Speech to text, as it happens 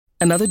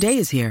Another day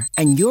is here,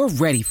 and you're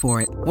ready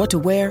for it. What to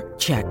wear?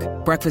 Check.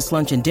 Breakfast,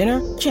 lunch, and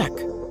dinner? Check.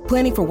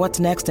 Planning for what's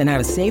next and how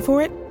to save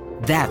for it?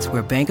 That's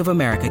where Bank of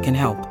America can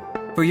help.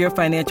 For your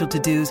financial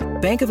to-dos,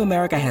 Bank of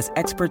America has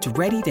experts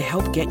ready to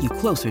help get you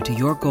closer to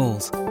your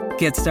goals.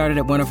 Get started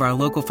at one of our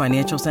local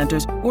financial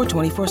centers or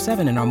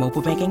 24/7 in our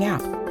mobile banking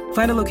app.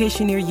 Find a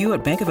location near you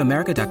at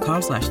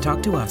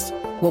bankofamerica.com/talktous.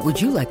 What would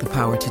you like the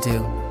power to do?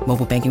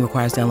 Mobile banking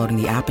requires downloading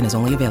the app and is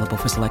only available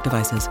for select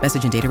devices.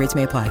 Message and data rates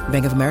may apply.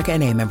 Bank of America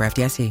N.A., member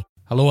FDIC.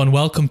 Hello and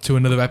welcome to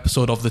another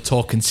episode of the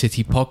Talking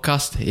City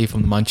podcast, here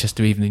from the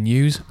Manchester Evening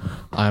News.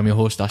 I am your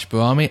host, Ash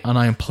Barami, and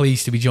I am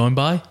pleased to be joined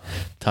by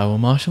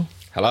Tyrone Marshall.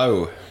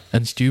 Hello.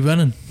 And Stu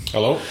Brennan.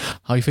 Hello.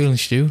 How are you feeling,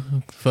 Stu?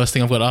 First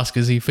thing I've got to ask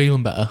is, are you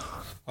feeling better?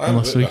 I am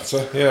a bit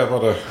better. Yeah,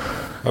 I've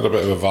had a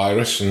bit of a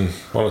virus and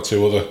one or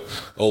two other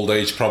old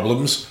age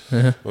problems.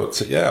 Yeah. But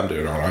yeah, I'm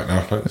doing all right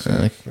now. Thanks.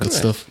 Good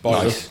stuff.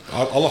 Nice.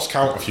 I lost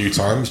count a few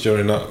times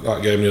during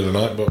that game the other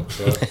night, but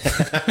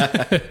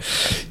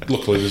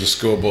luckily there's a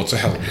scoreboard to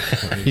help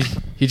you.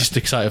 You're just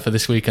excited for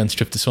this weekend's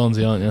trip to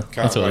Swansea, aren't you?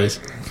 Can't wait.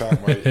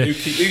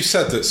 Who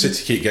said that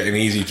City keep getting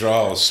easy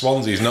draws?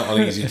 Swansea's not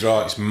an easy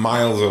draw, it's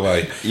miles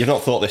away. You've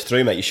not thought this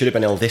through, mate. You should have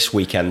been ill this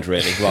weekend,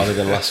 really, rather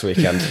than last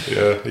weekend.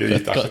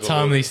 You've got to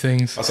time these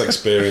things. That's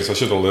experience. I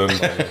should have learned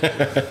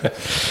that.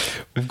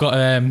 We've got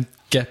to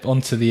get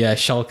onto the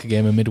Schalke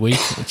game in midweek,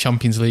 the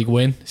Champions League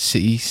win.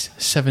 City's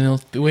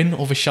 7-0 win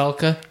over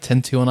Schalke,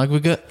 10-2 on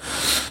aggregate,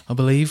 I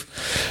believe.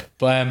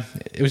 But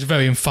it was a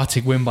very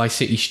emphatic win by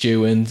City,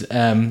 Stu, and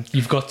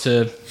you're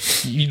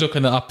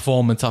looking at that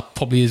performance, that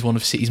probably is one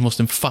of City's most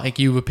emphatic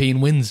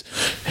European wins.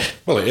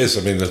 Well, it is.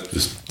 I mean,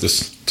 the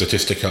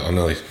statistic, I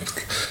know I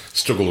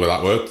struggled with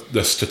that word,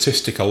 the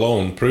statistic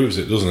alone proves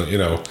it, doesn't it? You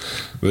know,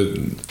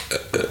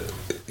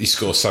 he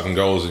scores 7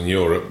 goals in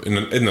Europe,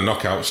 in the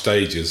knockout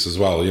stages as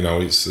well. You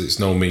know, it's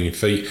no mean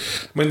feat.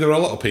 I mean, there are a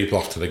lot of people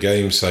after the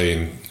game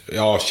saying,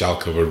 oh,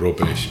 Schalke were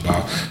rubbish,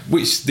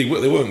 which they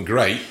weren't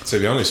great, to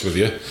be honest with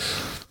you.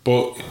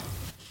 But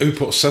who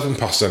puts 7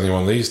 past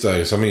anyone these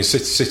days? I mean,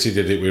 City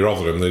did it with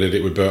Rotherham, they did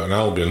it with Burton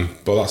Albion,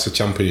 but that's a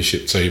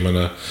Championship team and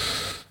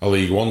a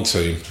League One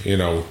team. You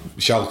know,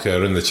 Schalke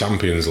are in the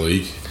Champions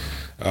League.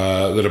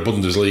 They're a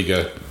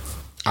Bundesliga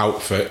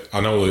outfit.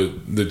 I know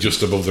they're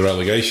just above the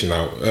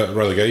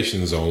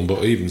relegation zone,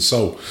 but even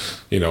so,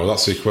 you know,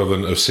 that's the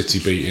equivalent of City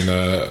beating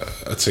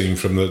a team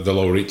from the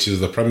lower reaches of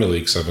the Premier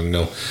League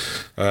 7-0.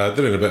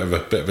 They're in a bit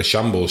of a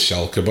shambles,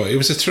 Schalke, but it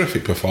was a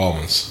terrific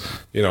performance.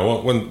 You know,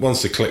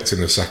 once they clicked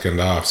in the second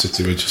half,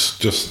 City were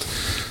just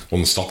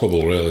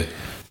unstoppable, really.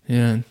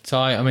 Yeah,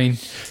 Ty, I mean,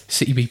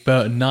 City beat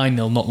Burton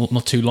 9-0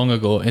 not too long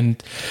ago,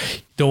 and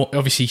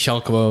obviously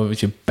Schalke were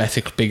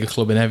a bigger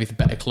club and everything,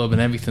 better club and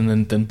everything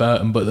than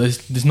Burton, but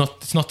it's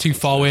not too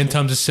far away in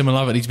terms of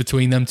similarities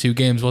between them two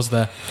games, was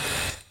there?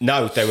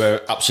 No, they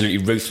were absolutely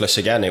ruthless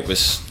again. It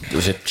was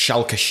a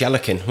Schalke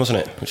shellacking, wasn't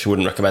it? Which I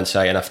wouldn't recommend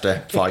saying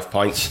after 5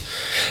 points.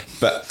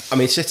 But I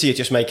mean, City are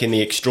just making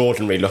the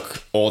extraordinary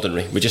look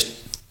ordinary. We're just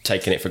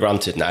taking it for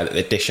granted now that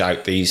they dish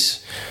out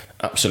these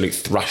absolute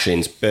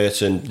thrashings.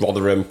 Burton,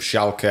 Rotherham,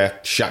 Schalke,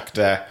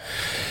 Shakhtar,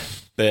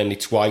 Burnley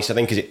twice. I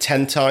think, is it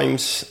 10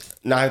 times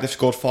now they've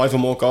scored 5 or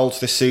more goals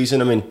this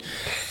season? I mean,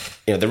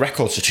 you know, the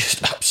records are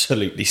just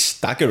absolutely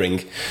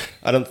staggering.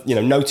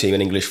 No team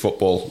in English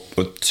football,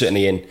 but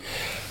certainly in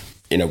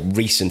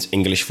recent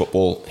English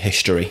football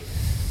history,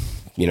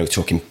 you know,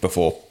 talking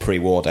before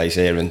pre-war days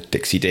here and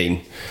Dixie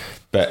Dean,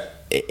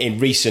 but in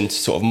recent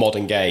sort of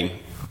modern game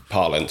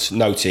parlance,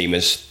 no team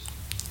has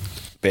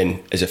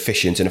been as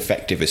efficient and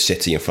effective as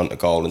City in front of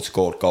goal and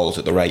scored goals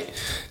at the rate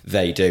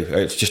they do.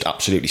 It's just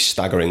absolutely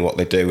staggering what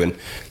they do and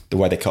the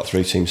way they cut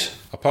through teams.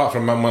 Apart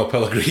from Manuel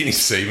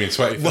Pellegrini's team in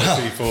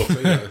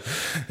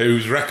 2013-14,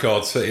 whose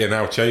record City are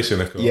now chasing,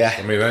 of course. Yeah.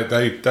 I mean,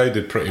 they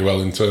did pretty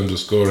well in terms of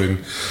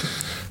scoring,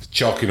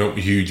 chalking up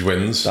huge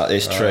wins. That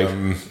is true.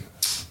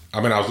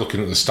 I mean, I was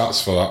looking at the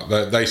stats for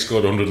that. They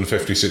scored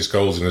 156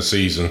 goals in a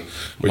season,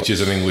 which is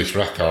an English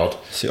record.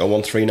 Is it on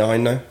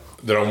 139 now?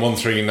 They're on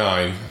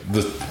 139.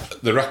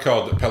 The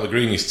record that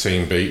Pellegrini's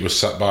team beat was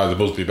set by the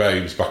Busby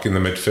Babes back in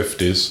the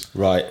mid-50s.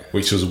 Right.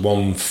 Which was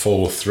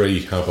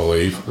 143, I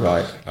believe.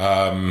 Right.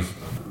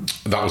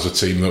 That was a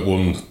team that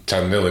won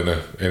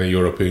 10-0 in a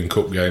European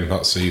Cup game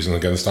that season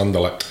against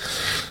Anderlecht.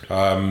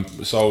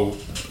 So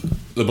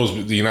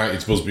the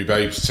United's Busby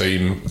Babes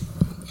team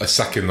are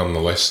second on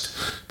the list,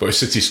 but if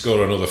City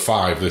score another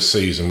 5 this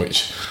season,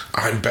 which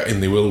I'm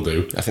betting they will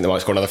do, I think they might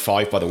score another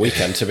 5 by the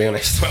weekend, to be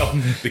honest. Well,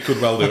 they could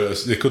well do it.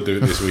 They could do it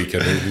this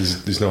weekend.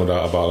 There's no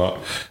doubt about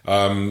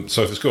that.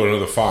 So if they score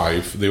another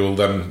 5, we'll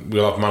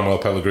have Manuel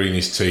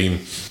Pellegrini's team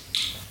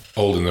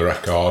holding the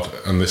record,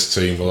 and this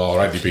team will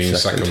already be in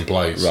second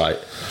place. Right.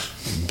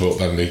 But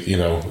then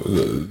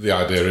the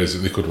idea is that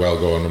they could well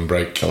go on and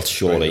break the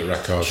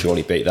record.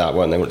 Surely beat that,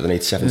 won't they? They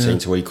need 17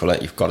 to equal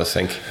it, you've got to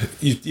think.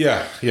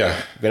 Yeah.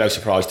 Be no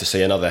surprise to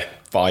see another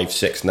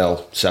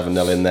 5-6-0,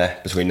 7-0 in there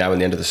between now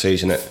and the end of the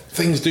season.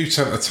 Things do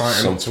tend to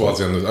tighten up towards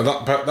the end of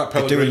that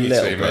Pellegrini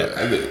team.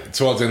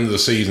 Towards the end of the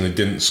season, they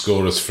didn't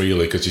score as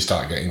freely because you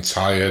start getting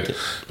tired.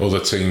 Other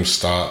teams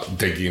start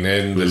digging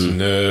in. There's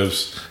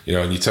nerves,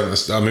 and you tend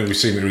to. I mean, we've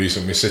seen it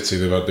recently. City,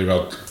 they've had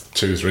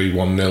 2-3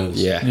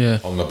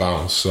 1-0s on the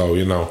bounce. So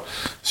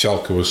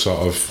Schalke was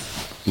sort of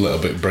a little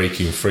bit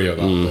breaking free of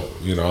that.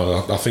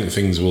 But, I think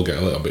things will get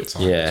a little bit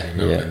tighter at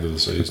the end of the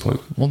season.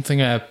 One thing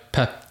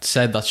Pep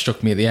said that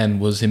struck me at the end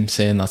was him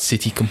saying that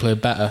City can play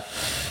better.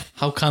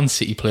 How can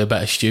City play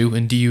better, Stu?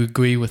 And do you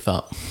agree with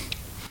that?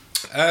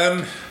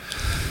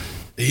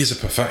 He's a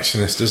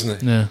perfectionist,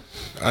 isn't he? Yeah.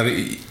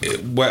 And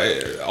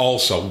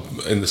also,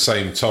 in the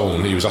same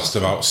tone, he was asked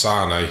about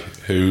Sane,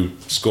 who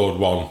scored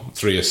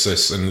 3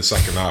 assists in the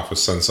second half,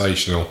 was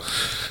sensational.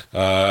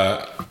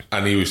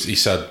 And he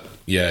said,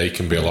 he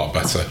can be a lot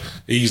better.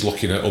 He's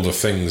looking at other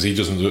things. He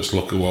doesn't just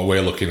look at what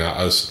we're looking at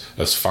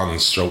as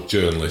fans stroke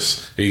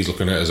journalists. He's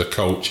looking at it as a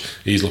coach.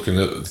 He's looking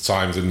at the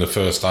times in the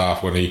first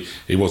half when he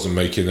wasn't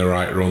making the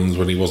right runs,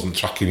 when he wasn't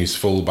tracking his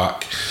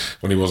full-back,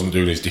 when he wasn't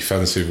doing his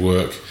defensive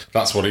work.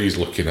 That's what he's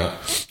looking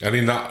at. And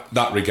in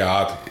that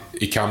regard,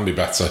 he can be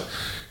better.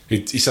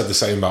 He said the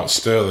same about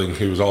Sterling,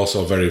 who was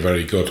also very,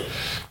 very good.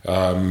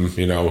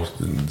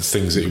 The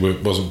things that he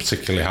wasn't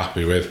particularly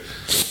happy with.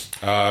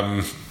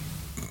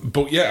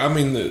 But I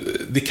mean,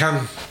 they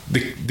can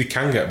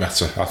get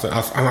better.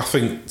 I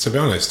think, to be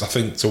honest,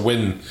 to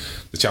win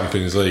the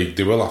Champions League,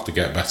 they will have to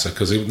get better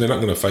because they're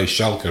not going to face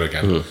Schalke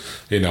again.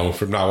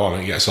 From now on,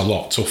 it gets a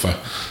lot tougher,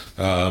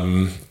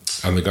 and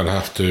they're going to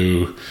have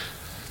to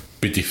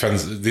be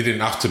defensive. They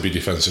didn't have to be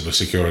defensively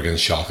secure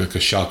against Schalke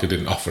because Schalke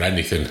didn't offer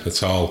anything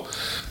at all.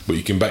 But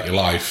you can bet your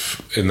life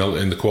in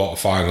the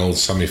quarterfinals,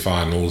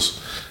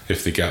 semi-finals,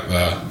 if they get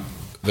there,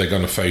 they're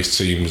going to face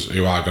teams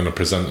who are going to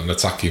present an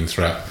attacking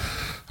threat.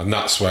 And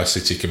that's where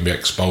City can be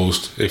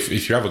exposed. If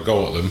you have a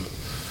go at them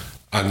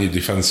and you're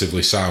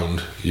defensively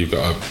sound, you've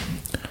got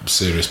a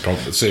serious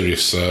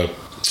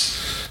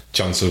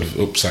chance of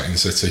upsetting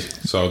City.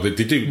 So they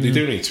do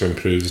need to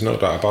improve. There's no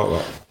doubt about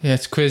that. Yeah,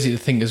 it's crazy to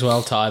think as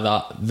well, Ty,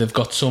 that they've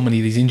got so many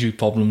of these injury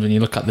problems. When you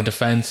look at the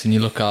defence and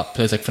you look at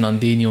players like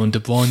Fernandinho and De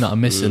Bruyne that are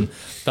missing,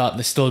 that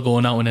they're still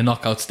going out in a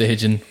knockout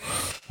stage and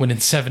winning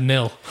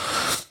 7-0.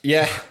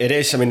 Yeah, it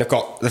is. I mean, they've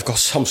got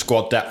some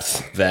squad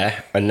depth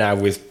there, and now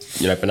with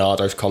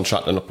Bernardo's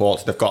contract and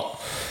Laporte, they've got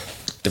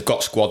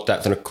squad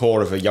depth and a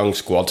core of a young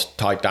squad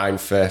tied down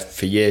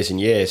for years and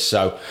years.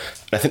 So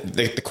I think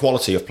the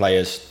quality of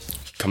players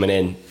coming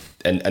in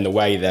and the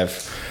way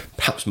they've,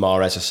 perhaps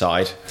Mahrez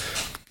aside,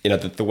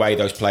 the way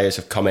those players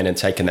have come in and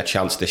taken their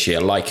chance this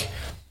year, like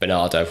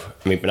Bernardo.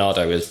 I mean,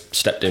 Bernardo has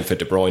stepped in for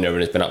De Bruyne and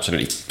has been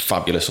absolutely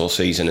fabulous all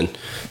season, and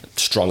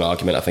strong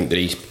argument, I think, that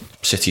he's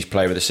City's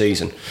player of the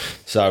season.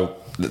 So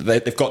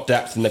they've got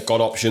depth and they've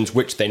got options,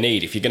 which they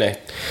need. If you're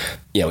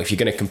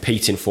gonna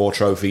compete in 4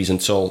 trophies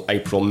until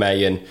April,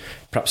 May, and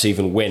perhaps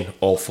even win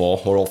all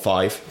 4 or all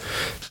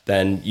 5,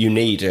 then you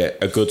need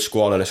a good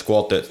squad and a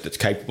squad that's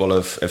capable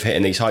of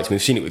hitting these heights.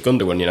 We've seen it with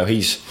Gundogan.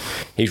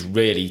 He's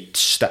really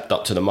stepped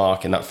up to the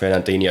mark in that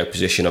Fernandinho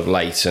position of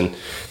late, and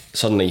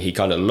suddenly he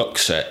kind of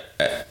looks at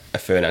a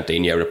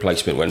Fernandinho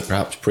replacement when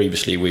perhaps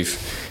previously we've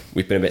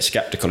been a bit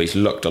sceptical. He's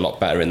looked a lot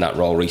better in that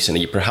role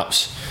recently. You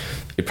perhaps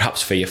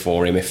fear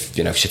for him if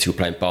City were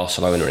playing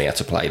Barcelona and he had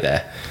to play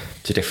there.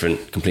 It's a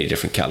completely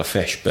different kettle of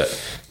fish, but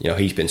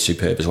he's been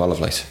superb as well of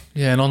late.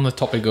 Yeah, and on the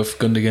topic of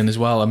Gundogan as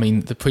well, I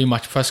mean, the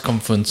pre-match press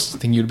conference, I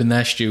think you'd have been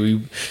there, Stu.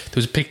 There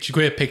was a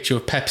great picture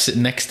of Pep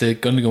sitting next to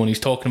Gundogan when he's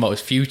talking about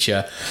his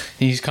future.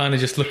 He's kind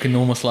of just looking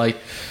almost like,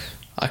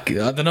 I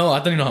don't know how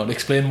to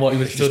explain what he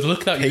was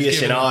looking at.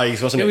 Piercing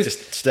eyes, wasn't it?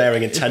 Just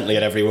staring intently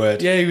at every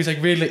word. Yeah, he was like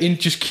really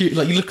just cute.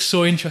 Like, he looked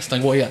so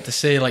interesting what he had to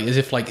say, like as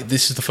if like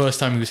this is the first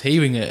time he was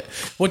hearing it.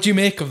 What do you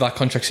make of that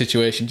contract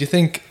situation? Do you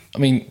think? I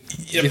mean,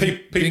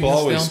 people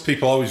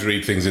always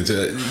read things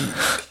into it.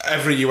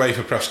 Every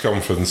UEFA press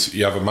conference,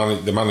 you have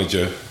the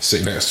manager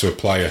sitting next to a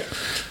player,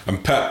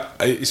 and Pep.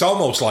 It's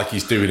almost like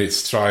he's doing it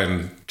to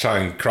try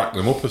and crack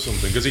them up or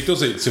something, because he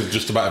does it to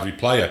just about every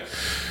player.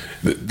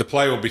 The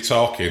player will be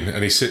talking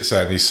and he sits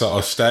there and he's sort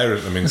of staring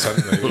at them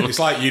intently. It's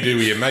like you do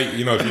with your mate. If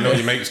you know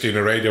your mate's doing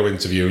a radio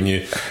interview and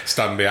you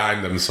stand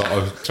behind them, sort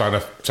of trying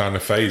to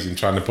phase him,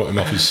 trying to put him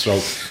off his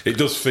stroke. It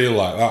does feel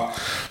like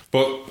that.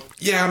 But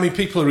yeah, I mean,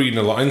 people are reading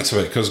a lot into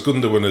it because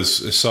Gundogan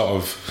is sort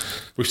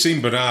of. We've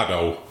seen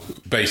Bernardo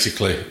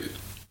basically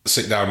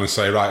sit down and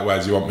say, right, where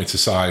do you want me to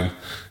sign?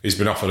 He's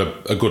been offered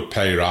a good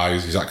pay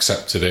rise, he's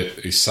accepted it,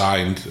 he's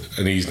signed,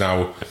 and he's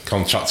now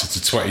contracted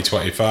to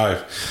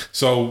 2025.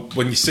 So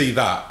when you see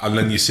that, and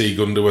then you see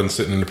Gundogan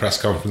sitting in the press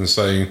conference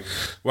saying,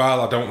 well,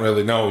 I don't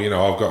really know,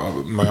 I've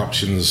got my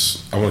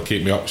options, I want to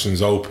keep my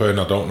options open,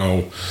 I don't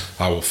know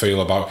how I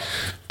feel about it.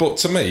 But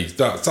to me,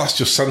 that's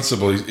just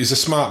sensible. He's a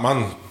smart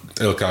man,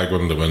 Ilkay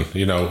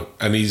Gundogan,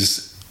 and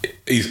he's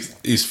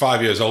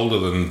 5 years older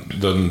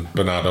than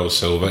Bernardo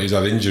Silva. He's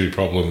had injury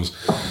problems.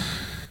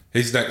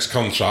 His next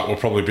contract will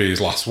probably be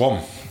his last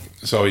one.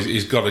 So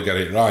he's got to get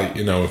it right.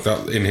 You know,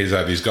 that in his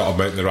head, he's got to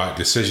make the right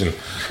decision.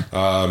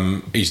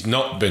 He's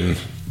not been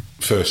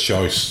first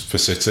choice for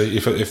City.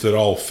 If they're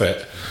all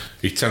fit,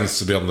 he tends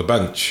to be on the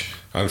bench.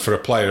 And for a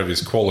player of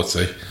his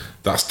quality,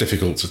 that's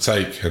difficult to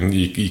take, and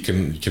you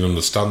can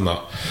understand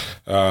that.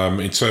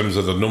 In terms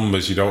of the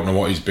numbers, you don't know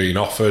what he's being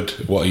offered,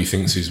 what he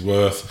thinks he's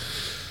worth,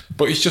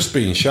 but he's just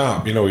being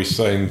sharp. You know, he's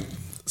saying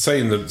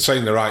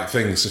the right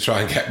things to try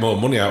and get more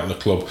money out of the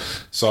club.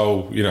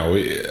 So, you know,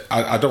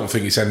 I don't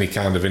think it's any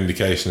kind of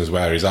indication as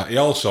where he's at. He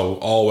also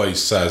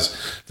always says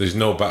there's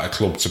no better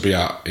club to be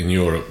at in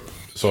Europe.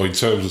 So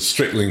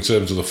strictly in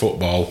terms of the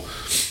football,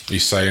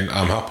 he's saying,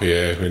 I'm happy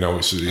here. You know,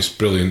 it's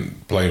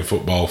brilliant playing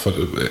football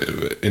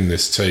in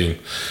this team.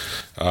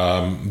 But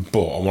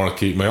I want to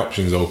keep my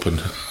options open,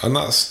 and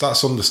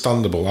that's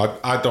understandable.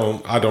 I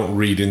don't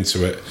read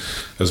into it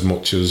as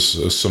much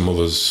as some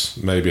others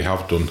maybe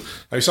have done.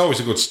 It's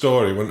always a good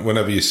story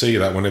whenever you see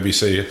that. Whenever you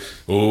see,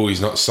 oh, he's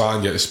not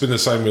signed yet. It's been the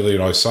same with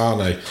Leroy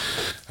Sané.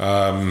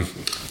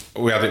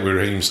 We had it with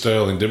Raheem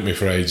Sterling, didn't we,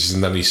 for ages,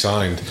 and then he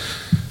signed.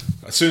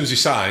 As soon as he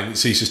signed, it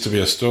ceases to be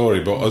a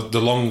story. But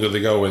the longer they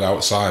go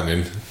without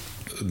signing,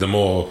 the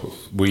more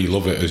we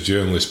love it as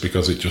journalists,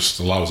 because it just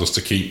allows us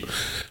to keep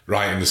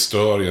writing the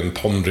story and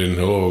pondering,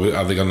 oh,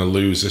 are they going to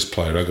lose this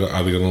player? Are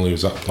they going to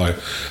lose that player?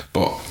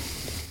 But,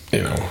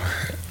 you know,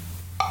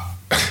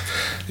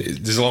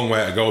 there's a long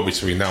way to go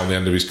between now and the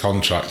end of his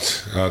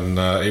contract, and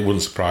it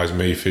wouldn't surprise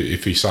me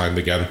if he signed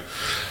again.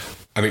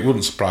 And it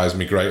wouldn't surprise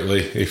me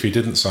greatly if he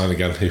didn't sign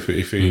again,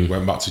 if he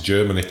went back to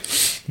Germany.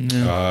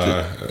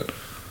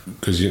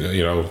 Because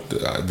you know,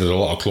 there's a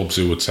lot of clubs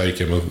who would take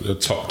him,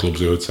 top clubs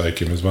who would take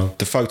him as well.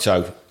 The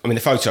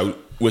photo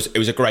was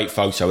a great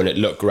photo, and it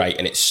looked great,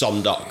 and it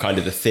summed up kind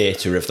of the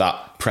theatre of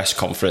that press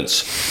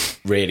conference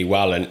really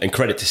well. And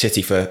credit to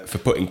City for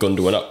putting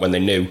Gundogan up when they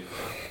knew,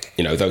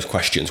 you know, those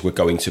questions were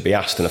going to be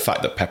asked, and the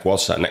fact that Pep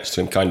was sat next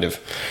to him kind of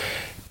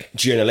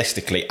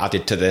journalistically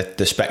added to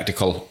the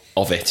spectacle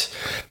of it.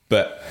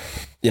 But,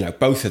 you know,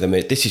 both of them,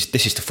 this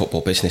is the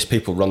football business.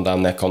 People run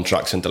down their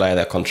contracts and delay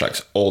their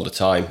contracts all the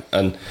time,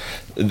 and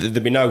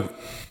there'd be no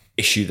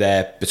issue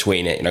there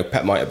between it. You know,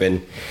 Pep might have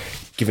been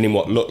giving him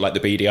what looked like the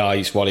beady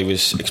eyes while he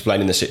was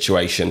explaining the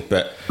situation,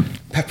 but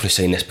Pep would have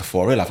seen this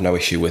before. He'll have no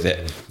issue with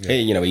it. Yeah.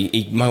 You know,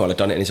 he might well have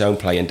done it in his own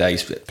playing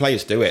days.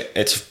 Players do it.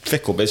 It's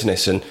fickle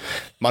business, and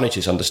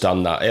managers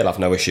understand that. He'll have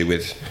no issue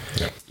with.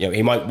 Yeah. You know,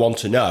 he might want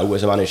to know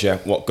as a manager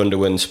what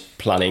Gundogan's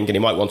planning, and he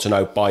might want to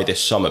know by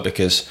this summer,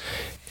 because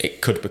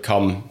it could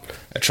become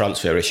a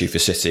transfer issue for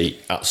City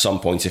at some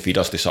point if he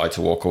does decide to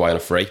walk away on a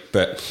free.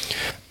 But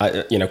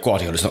you know,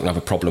 Guardiola's not going to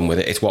have a problem with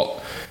it. It's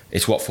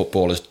what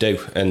footballers do,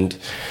 and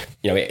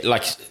you know,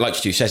 like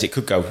Stu says, it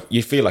could go.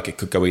 You feel like it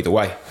could go either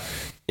way.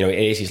 You know, it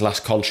is his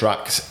last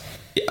contract.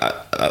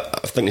 I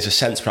think there's a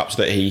sense perhaps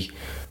that he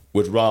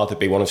would rather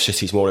be one of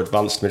City's more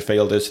advanced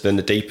midfielders than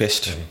the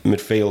deepest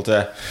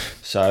midfielder.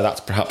 So that's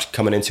perhaps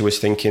coming into his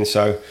thinking.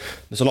 So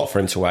there's a lot for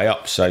him to weigh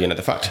up. So, you know,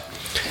 the fact,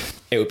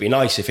 it would be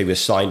nice if he was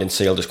signed and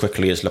sealed as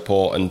quickly as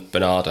Laporte and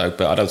Bernardo,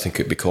 but I don't think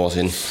it would be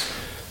causing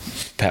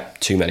Pep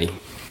too many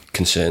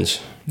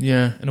concerns.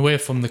 Yeah, and away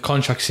from the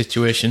contract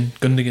situation,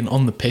 Gundogan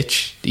on the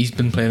pitch, he's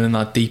been playing in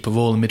that deeper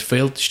role in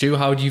midfield. Stu,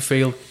 how do you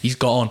feel he's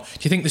got on? Do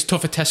you think there's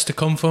tougher tests to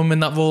come from him in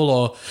that role,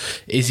 or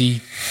is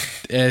he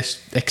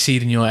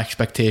exceeding your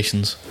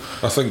expectations?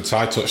 I think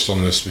Ty touched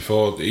on this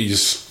before. He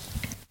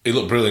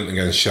looked brilliant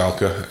against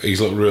Schalke. He's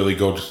looked really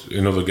good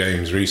in other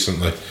games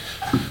recently,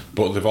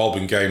 but they've all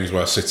been games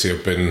where City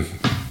have been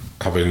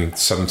having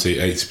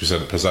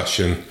 70-80%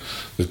 possession.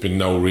 There's been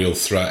no real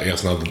threat. He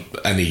hasn't had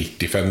any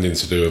defending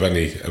to do of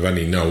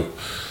any note.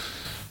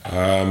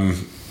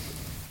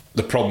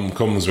 The problem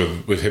comes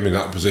with him in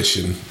that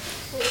position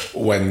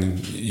when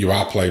you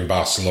are playing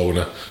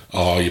Barcelona,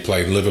 or you're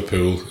playing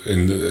Liverpool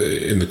in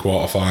the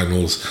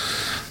quarterfinals,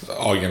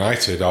 or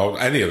United, or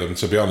any of them,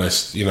 to be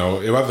honest. You know,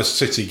 whoever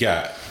City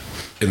get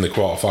in the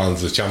quarterfinals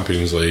of the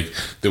Champions League,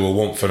 they will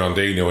want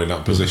Fernandinho in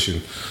that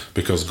position,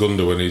 because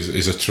Gundogan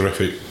is a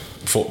terrific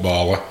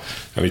footballer,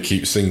 and he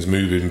keeps things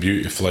moving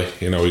beautifully.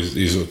 You know,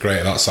 he's great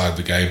at that side of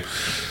the game,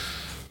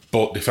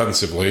 but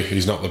defensively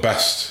he's not the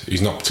best.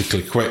 He's not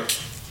particularly quick,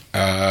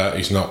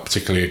 he's not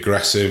particularly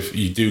aggressive.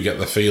 You do get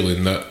the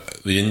feeling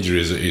that the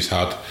injuries that he's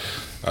had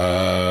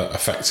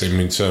affect him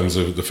in terms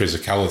of the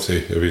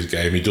physicality of his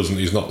game.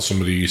 He's not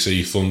somebody you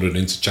see thundering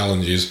into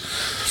challenges.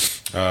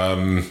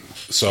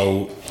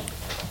 So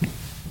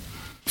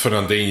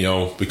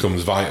Fernandinho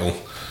becomes vital.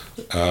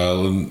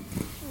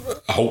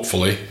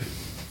 Hopefully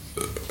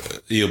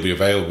he'll be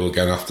available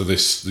again after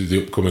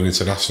the upcoming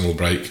international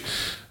break,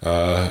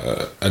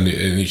 and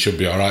he should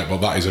be alright. But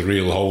that is a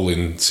real hole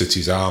in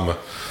City's armour,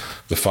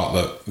 the fact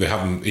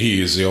that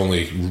he is the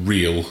only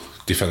real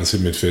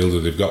defensive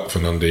midfielder they've got,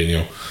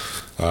 Fernandinho.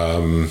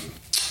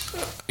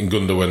 In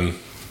Gundogan,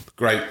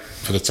 great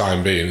for the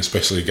time being,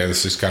 especially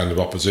against this kind of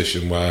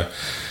opposition where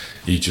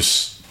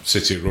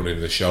City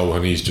running the show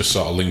and he's just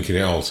sort of linking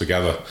it all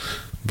together.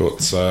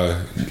 But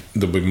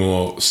there'll be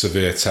more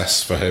severe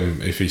tests for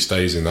him if he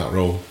stays in that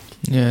role.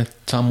 Yeah,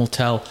 time will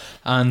tell.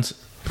 And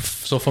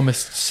So from a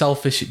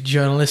selfish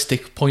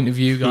journalistic point of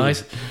view,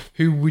 guys,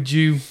 who would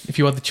you, if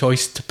you had the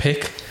choice to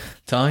pick,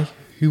 Ty,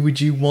 who would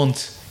you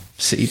want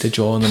City to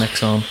draw in the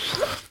next round?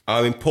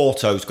 I mean,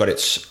 Porto's got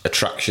its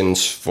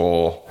attractions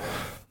for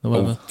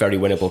a very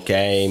winnable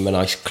game, a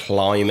nice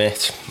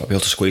climate. I'll be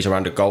able to squeeze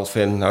around a golf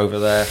in over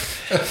there.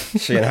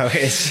 So,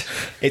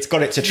 it's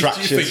got its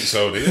attractions. Do you think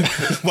so, do you?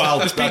 Well,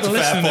 There's that's people a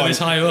fair listening that point. is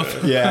high up.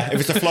 Yeah, if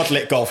it's a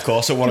floodlit golf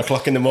course at 1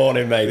 o'clock in the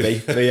morning,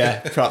 maybe. But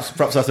yeah, perhaps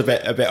that's a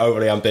bit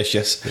overly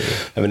ambitious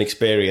of an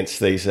experience.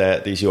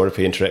 These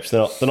European trips,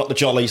 they're not the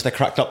jollies they're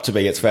cracked up to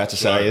be. It's fair to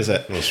say, is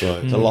it? That's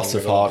right. There's a lot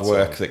of hard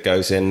work that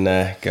goes in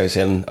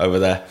over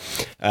there.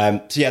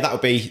 So yeah, that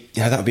would be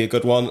a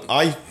good one.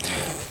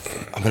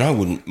 I mean, I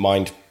wouldn't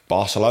mind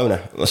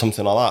Barcelona or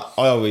something like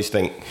that. I always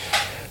think,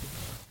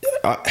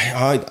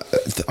 I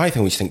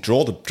always think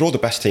draw the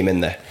best team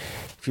in there.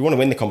 If you want to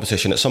win the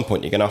competition, at some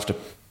point you're going to have to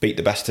beat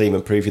the best team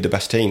and prove you're the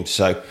best team.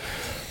 So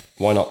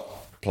why not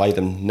play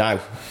them now?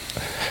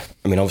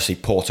 I mean, obviously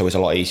Porto is a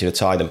lot easier to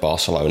tie than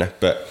Barcelona,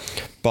 but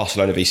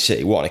Barcelona v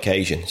City, what an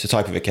occasion! It's a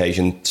type of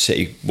occasion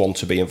City want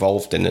to be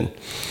involved in, and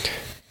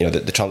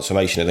the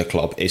transformation of the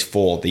club is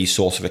for these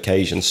sorts of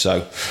occasions.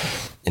 So,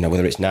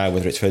 whether it's now,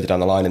 whether it's further down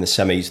the line in the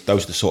semis,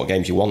 those are the sort of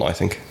games you want, I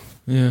think.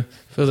 Yeah,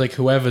 feels like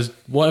whatever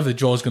the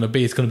draw is going to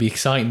be, it's going to be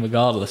exciting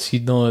regardless.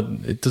 It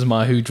doesn't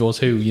matter who draws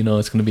who.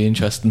 It's going to be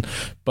interesting.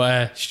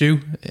 But Stu,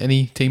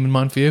 any team in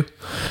mind for you?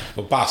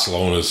 Well,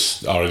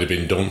 Barcelona's already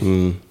been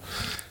done.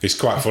 It's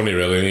quite funny,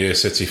 really. You hear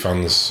City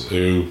fans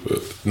who,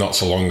 not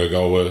so long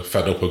ago, were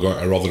fed up of going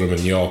to Rotherham and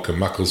York and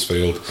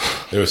Macclesfield.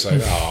 They were saying,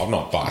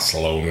 not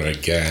Barcelona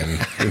again.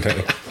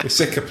 We're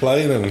sick of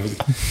playing them.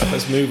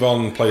 Let's move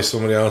on and play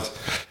somebody else.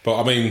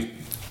 But, I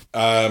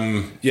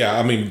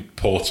mean,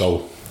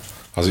 Porto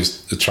has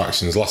its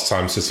attractions. Last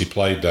time City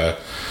played there,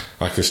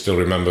 I can still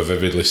remember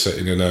vividly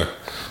sitting in a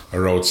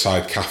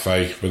roadside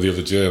cafe with the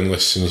other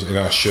journalists in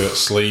our shirt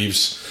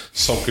sleeves,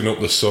 soaking up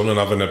the sun and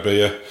having a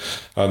beer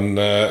and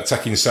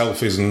taking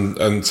selfies and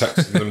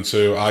texting them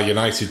to our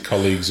United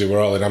colleagues who were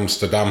all in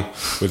Amsterdam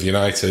with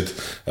United,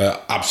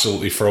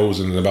 absolutely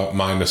frozen and about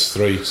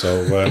 -3.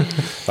 So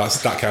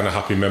that's that kind of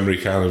happy memory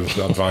kind of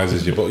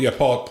advises you. But yeah,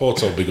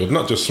 Porto will be good,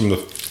 not just from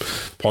the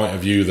point of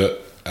view that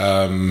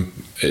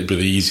it'd be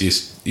the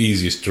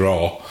easiest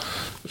draw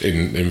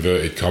in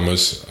inverted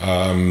commas.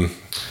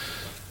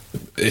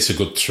 It's a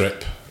good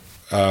trip.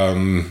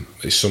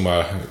 It's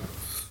somewhere I've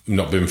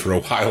not been for a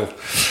while.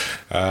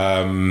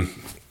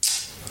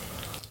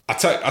 I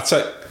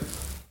take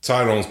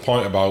Tyrone's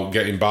point about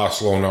getting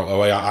Barcelona out of the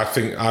way. I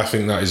think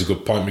that is a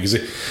good point, because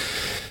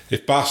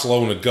if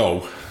Barcelona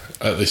go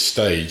at this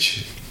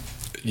stage,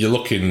 you're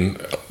looking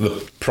at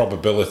the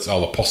probability or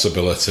the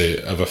possibility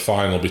of a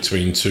final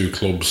between two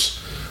clubs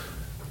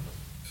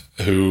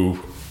who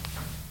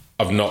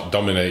have not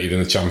dominated in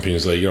the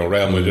Champions League.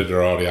 Real Madrid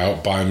are already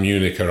out, Bayern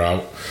Munich are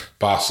out,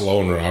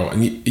 Barcelona are out,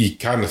 and you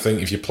kind of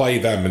think if you play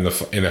them in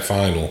a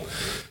final,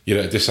 you're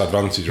at a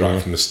disadvantage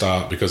right from the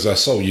start, because they're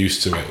so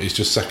used to it. It's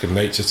just second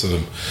nature to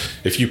them.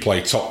 If you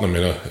play Tottenham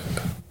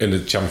in a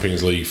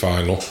Champions League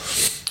final,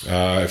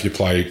 if you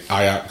play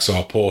Ajax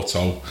or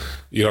Porto,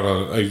 you're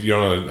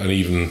on an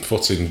even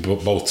footing.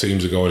 But both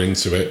teams are going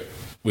into it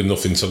with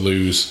nothing to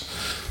lose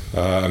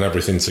and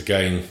everything to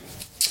gain.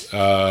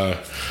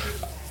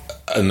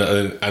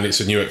 And it's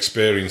a new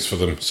experience for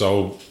them.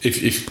 So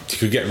if you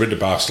could get rid of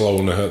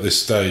Barcelona at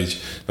this stage,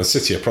 and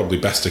City are probably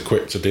best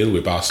equipped to deal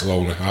with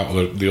Barcelona out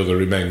of the other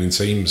remaining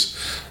teams,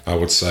 I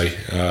would say.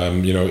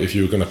 If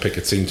you were going to pick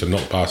a team to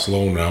knock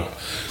Barcelona out,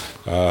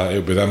 it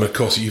would be them. Of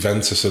course,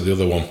 Juventus are the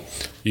other one.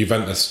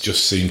 Juventus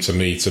just seemed to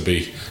me to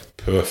be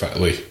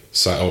perfectly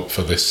set up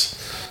for this.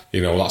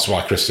 That's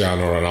why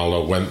Cristiano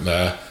Ronaldo went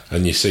there,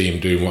 and you see him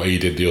doing what he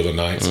did the other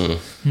night.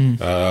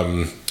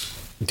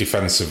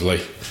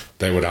 Defensively,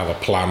 they would have a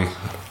plan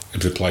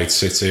if they played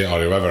City or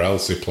whoever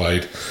else they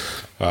played.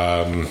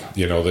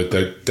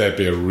 They'd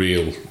be a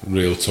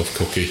real tough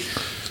cookie.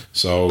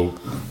 So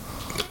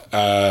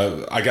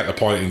I get the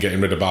point in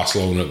getting rid of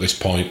Barcelona at this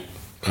point,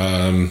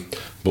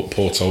 but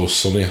Porto's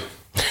sunnier.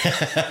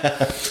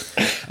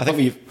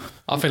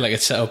 I feel like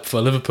it's set up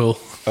for Liverpool.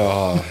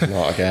 Oh,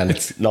 not again.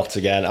 Not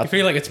again. I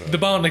feel like they're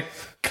bound to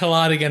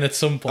collide again at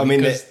some point. I mean,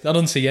 because I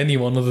don't see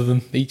anyone other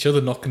than each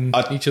other knocking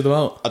each other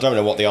out. I don't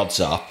know what the odds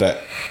are,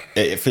 but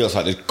it feels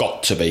like there's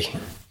got to be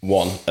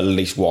at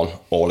least one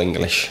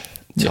all-English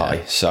tie.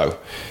 Yeah. So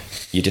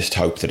you just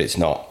hope that it's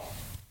not.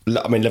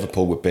 I mean,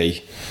 Liverpool would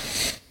be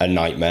a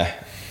nightmare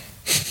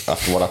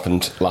after what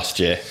happened last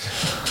year,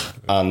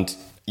 and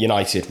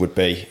United would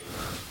be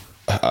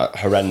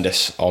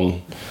horrendous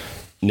on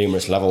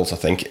numerous levels. I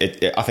think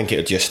it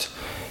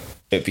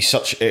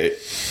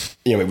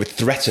would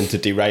threaten to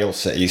derail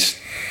City's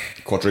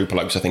quadruple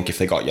hopes, I think, if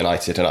they got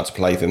United and had to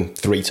play them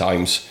 3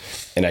 times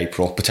in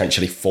April,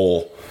 potentially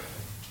 4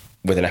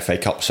 with an FA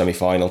Cup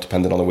semi-final,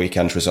 depending on the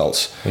weekend's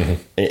results.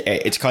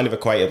 It's kind of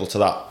equatable to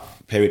that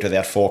period where they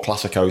had 4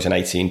 Clásicos in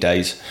 18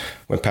 days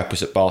when Pep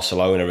was at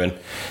Barcelona, and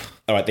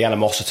all right, the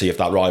animosity of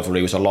that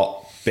rivalry was a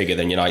lot bigger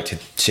than United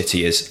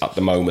City is at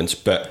the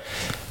moment, but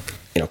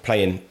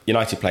playing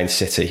United playing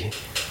City,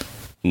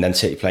 and then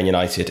City playing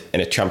United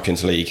in a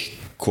Champions League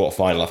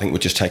quarter-final, I think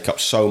would just take up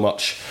so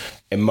much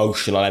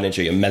emotional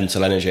energy and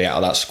mental energy out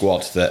of that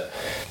squad that,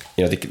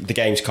 the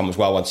games come as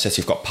well when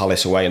City have got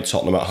Palace away and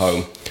Tottenham at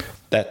home.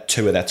 They're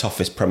two of their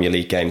toughest Premier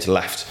League games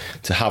left.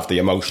 To have the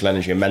emotional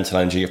energy and mental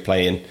energy of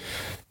playing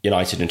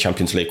United in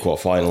Champions League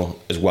quarter-final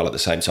as well at the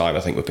same time,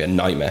 I think would be a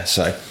nightmare.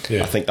 So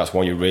I think that's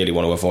one you really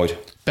want to avoid.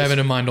 Bearing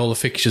in mind all the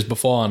fixtures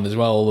beforehand as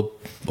well,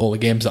 all the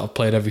games that I've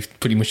played every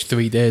pretty much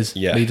 3 days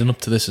leading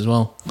up to this as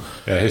well.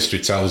 Yeah, history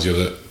tells you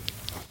that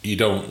you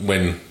don't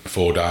win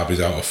 4 derbies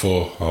out of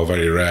 4, or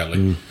very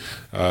rarely.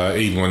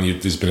 Even when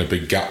there's been a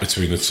big gap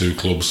between the two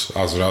clubs,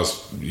 as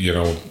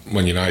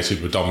when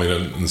United were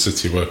dominant and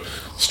City were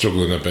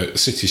struggling a bit,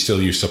 City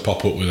still used to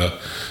pop up with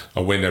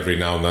a win every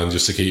now and then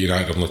just to keep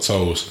United on the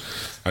toes.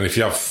 And if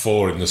you have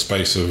 4 in the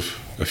space of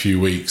a few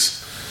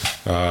weeks,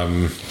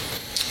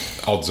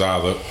 odds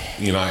are that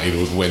United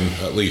would win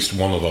at least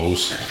one of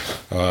those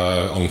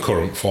on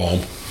current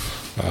form.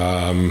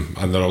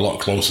 And they're a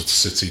lot closer to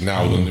City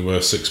now than they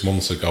were 6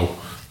 months ago,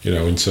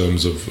 in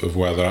terms of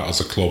where they're at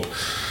as a club.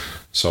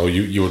 So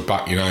you would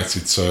back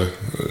United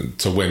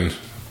to win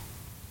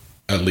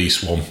at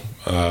least one.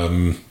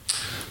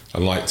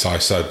 And like Ty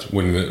said,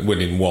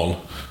 winning one,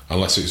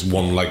 unless it's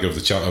one leg of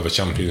a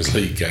Champions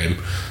League game,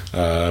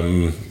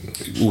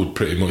 would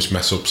pretty much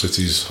mess up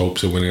City's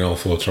hopes of winning all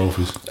 4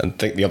 trophies. And I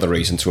think the other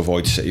reason to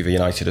avoid City v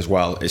United as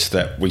well is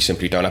that we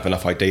simply don't have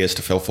enough ideas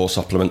to fill 4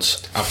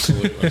 supplements.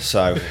 Absolutely.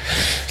 So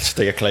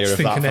stay clear of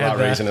that for that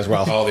reason as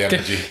well. All the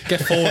energy.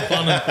 Get forward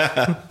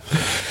planning.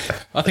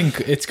 I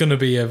think it's going to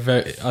be I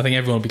think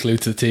everyone will be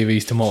glued to the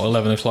TVs tomorrow at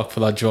 11 o'clock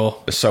for that draw.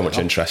 There's so much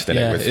interest in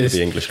it with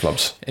the English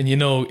clubs. And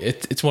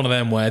it's one of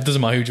them where it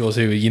doesn't matter who draws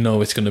who,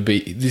 it's going to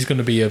be, there's going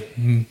to be a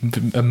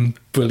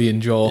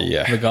brilliant draw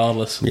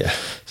regardless. Yeah.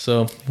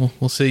 So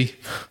we'll see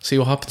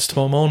what happens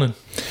tomorrow morning.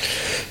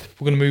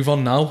 We're going to move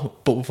on now,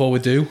 but before we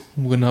do,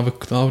 we're going to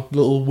have our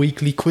little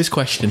weekly quiz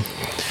question.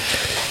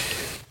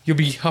 You'll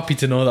be happy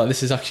to know that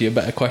this is actually a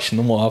better question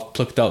than what I've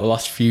plucked out the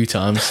last few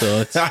times.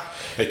 So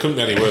it couldn't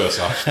be any worse,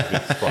 actually.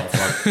 Quite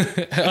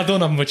frank. I don't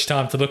have much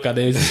time to look at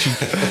it. It's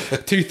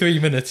 2-3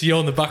 minutes. You're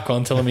on the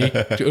background telling me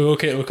we're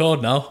okay to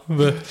record now.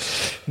 But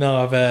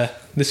no,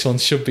 this one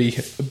should be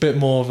a bit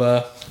more of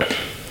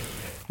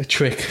a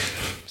trick.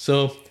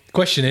 So the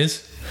question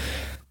is,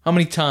 how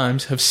many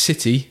times have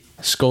City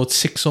scored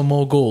 6 or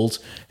more goals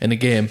in a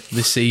game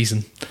this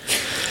season?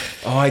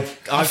 Oh, I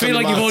feel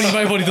like you've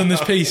already done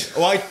this piece.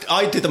 Well,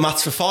 I did the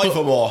maths for 5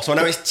 or more, so I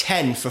know it's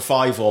 10 for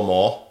 5 or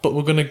more. But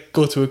we're going to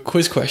go to a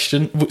quiz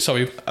question.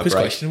 Sorry, quiz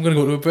question. We're going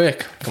to go to a break.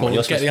 Come on,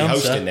 you're supposed to be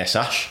hosting this,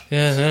 Ash.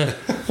 Yeah.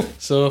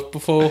 So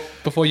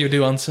before you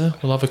do answer,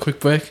 we'll have a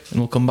quick break and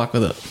we'll come back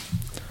with it.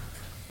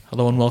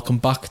 Hello and welcome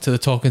back to the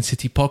Talking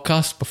City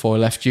podcast. Before we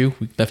left you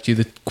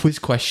the quiz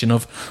question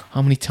of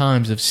how many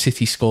times have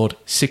City scored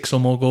 6 or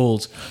more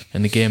goals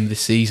in the game this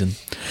season.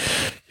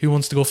 Who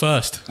wants to go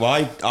first?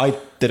 Well, I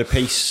did a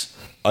piece.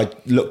 I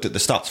looked at the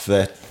stats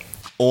for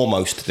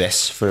almost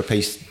this for a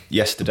piece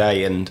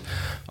yesterday, and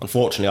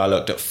unfortunately I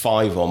looked at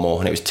 5 or more,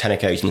 and it was 10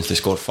 occasions they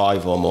scored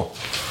 5 or more.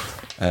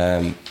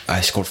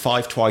 I scored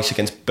 5 twice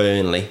against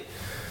Burnley.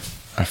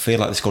 I feel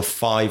like they scored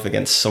 5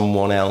 against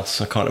someone else.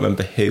 I can't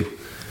remember who.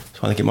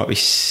 So I think it might be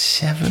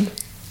 7.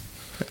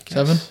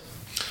 7?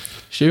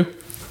 Stu?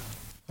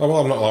 Oh,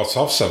 well, I'm not allowed to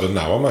have 7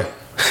 now, am I?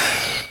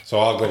 So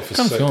I'll go for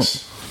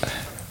 6.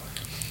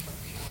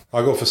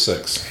 I'll go for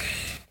 6.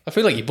 I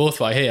feel like you're both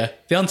right here.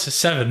 The answer's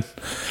 7,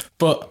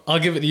 but I'll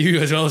give it to you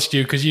as well,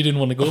 Stu, because you didn't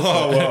want to go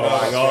for it.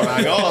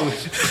 Hang on.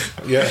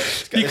 Yeah.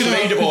 You could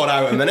have leaderboard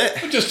out a minute.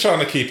 I'm just trying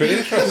to keep it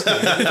interesting.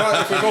 In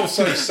fact, if we both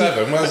say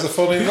 7, where's the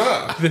fun in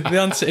that? The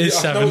answer is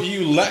 7. I know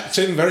you leapt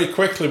in very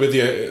quickly with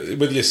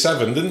your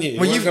 7, didn't you? You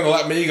weren't going to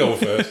let me go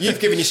first. You've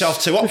given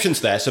yourself 2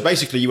 options there, so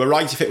basically you were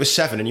right if it was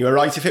 7 and you were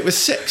right if it was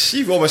 6.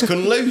 You almost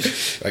couldn't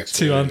lose.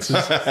 2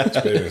 answers.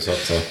 Experience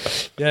that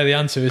time. Yeah, the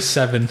answer is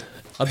 7.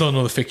 I don't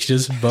know the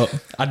fixtures, but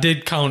I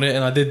did count it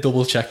and I did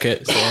double check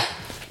it. So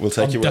we'll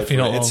take your word for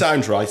it. It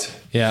sounds right.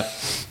 Yeah.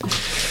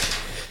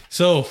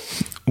 So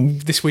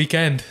this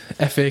weekend,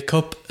 FA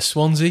Cup,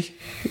 Swansea.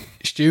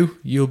 Stu,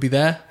 you'll be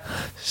there,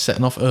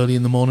 setting off early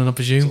in the morning, I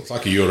presume. It's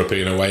like a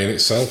European away in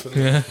itself.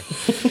 Yeah.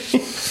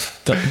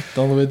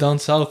 All the way down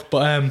south.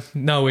 But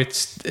no, I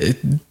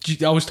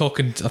was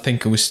talking, I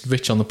think it was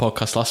Rich on the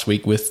podcast last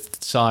week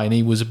with Si, and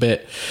he was a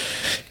bit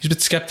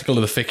sceptical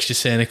of the fixture,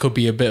 saying it could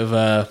be a bit of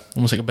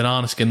almost like a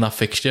banana skin, that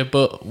fixture.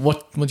 But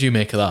what do you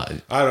make of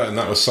that? I reckon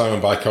that was Simon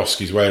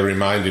Bajkowski's way of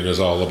reminding us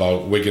all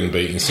about Wigan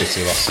beating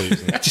City last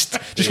season.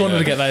 just wanted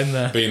to get that in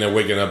there. Being a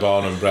Wiganer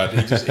born and bred,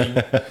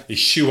 he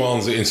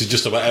shoehorns it into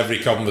just about every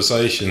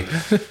conversation.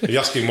 If you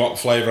ask him what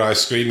flavour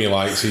ice cream he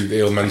likes,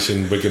 he'll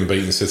mention Wigan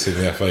beating City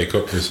in the FA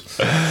Cup.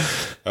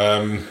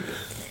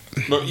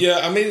 But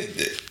yeah, I mean,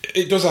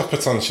 it does have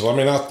potential. I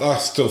mean, I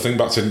still think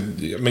back to,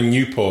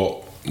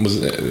 Newport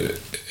was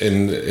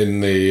in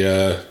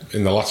the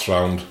last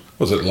round.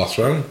 Was it the last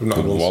round?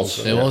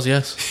 It was,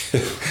 yes.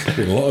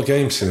 Been a lot of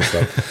games since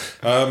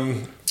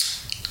then.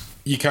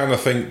 You kind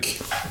of think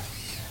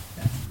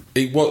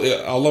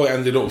although it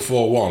ended up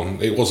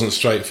 4-1, it wasn't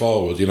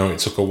straightforward. It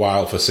took a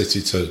while for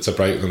City to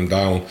break them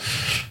down.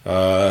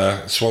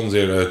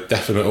 Swansea are a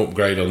definite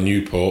upgrade on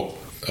Newport.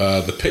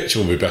 The pitch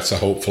will be better,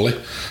 hopefully,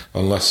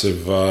 unless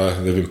they've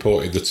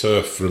imported the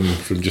turf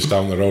from just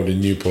down the road in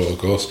Newport, of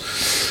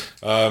course.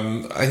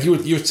 And you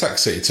would take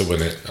City to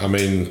win it. I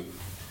mean,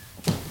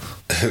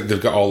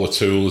 they've got all the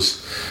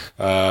tools.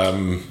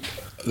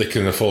 They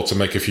can afford to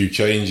make a few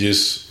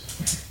changes.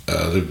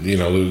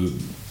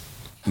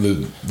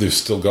 They've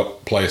still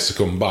got players to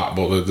come back,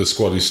 but the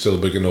squad is still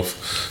big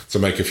enough to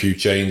make a few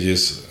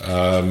changes.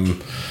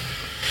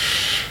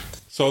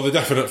 So they're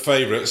definite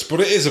favourites, but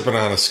it is a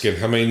banana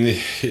skin. I mean,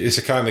 it's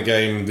a kind of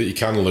game that you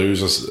can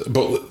lose.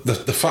 But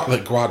the fact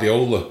that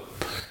Guardiola,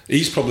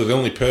 he's probably the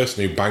only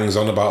person who bangs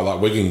on about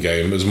that Wigan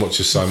game as much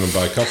as Simon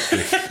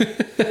Bajkowski.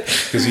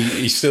 Because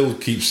he still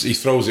he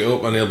throws it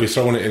up, and he'll be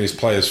throwing it in his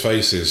players'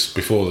 faces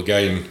before the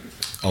game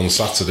on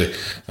Saturday.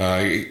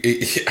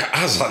 It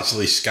has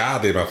actually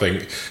scarred him, I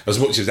think, as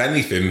much as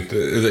anything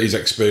that he's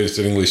experienced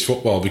in English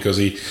football, because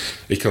he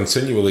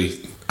continually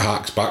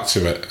harks back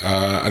to it,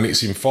 and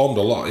it's informed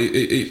a lot.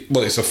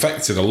 It's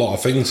affected a lot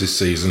of things this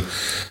season.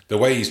 The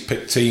way he's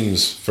picked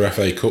teams for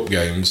FA Cup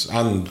games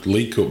and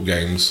League Cup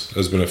games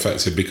has been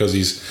affected, because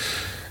he's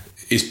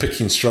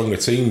picking stronger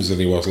teams than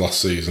he was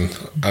last season,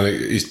 and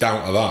it's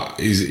down to that.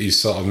 He's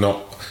sort of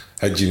not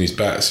hedging his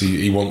bets.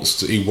 He wants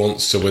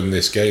to win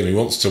this game. He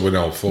wants to win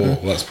all four.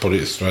 Let's put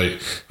it straight.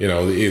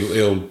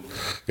 He'll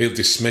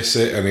dismiss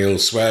it, and he'll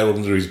swear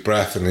under his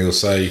breath, and he'll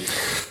say,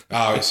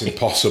 it's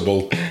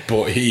impossible,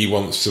 but he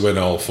wants to win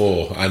all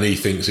four, and he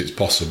thinks it's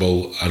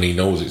possible, and he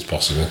knows it's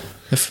possible.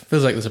 It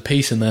feels like there's a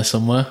piece in there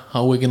somewhere.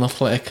 How Wigan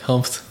Athletic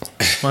helped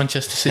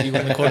Manchester City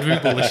win the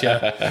quadruple this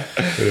year.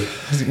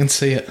 As you can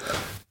see it.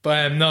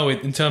 But no,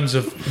 in terms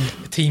of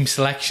team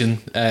selection,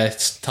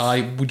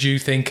 Ty, would you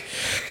think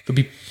there'll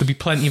be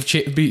plenty of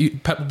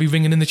Pep will be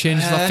ringing in the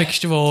changes of that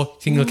fixture, or do you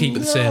think he'll keep it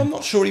the same? I'm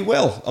not sure he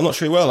will.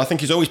 I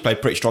think he's always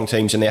played pretty strong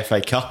teams in the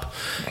FA Cup.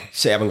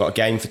 City haven't got a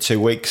game for 2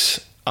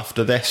 weeks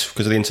after this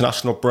because of the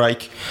international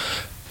break.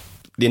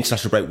 The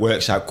international break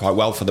works out quite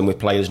well for them, with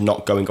players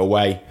not going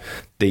away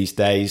these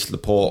days.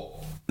 Laporte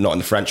not in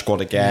the French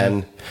squad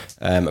again.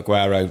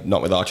 Aguero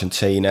not with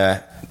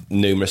Argentina.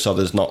 Numerous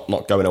others not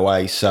going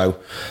away. So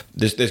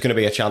there's going to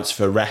be a chance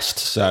for rest.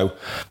 So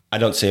I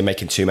don't see him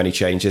making too many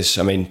changes.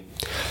 I mean,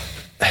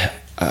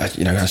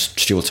 as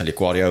Stu will tell you,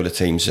 Guardiola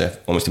teams are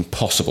almost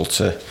impossible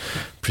to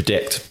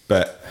predict.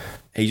 But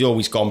he's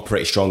always gone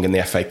pretty strong in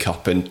the FA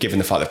Cup, and given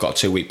the fact they've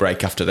got a 2-week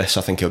break after this,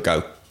 I think he'll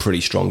go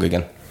pretty strong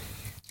again.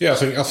 Yeah,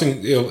 I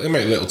think he'll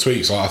make little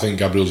tweaks. Like, I think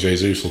Gabriel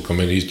Jesus will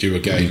come in. He's due a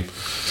game,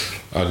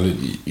 and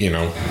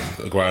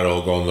Aguero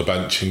will go on the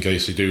bench in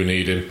case they do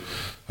need him.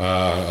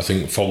 I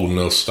think Foden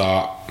will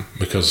start,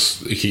 because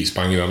he keeps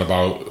banging on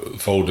about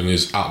Foden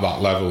is at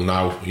that level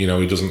now. He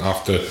doesn't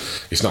have to.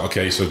 It's not a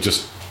case of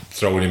just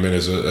throwing him in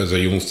as a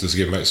youngster to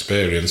give him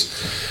experience.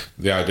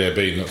 The idea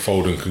being that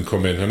Foden can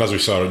come in, and as we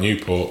saw at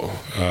Newport,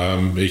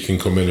 he can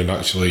come in and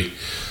actually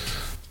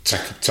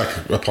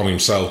take upon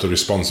himself the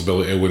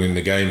responsibility of winning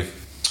the game.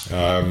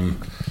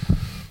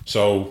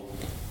 So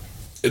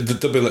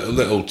there'll be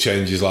little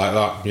changes like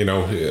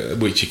that,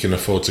 which you can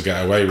afford to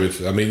get away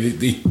with. I mean,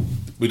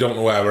 we don't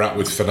know where we're at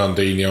with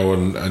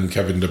Fernandinho and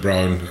Kevin De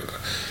Bruyne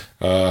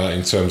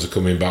in terms of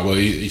coming back. Well,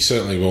 he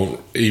certainly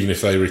won't, even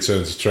if they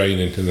return to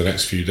training in the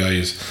next few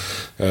days.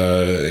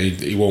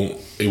 He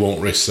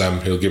won't risk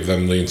them. He'll give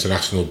them the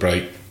international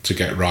break to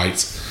get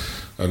right,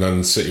 and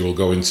then City will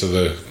go into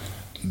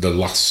the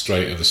last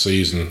straight of the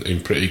season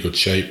in pretty good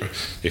shape.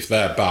 If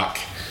they're back,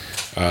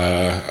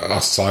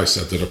 as I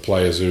said, there are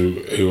players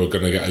who are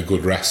going to get a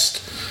good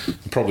rest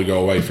and probably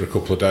go away for a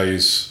couple of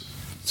days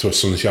to a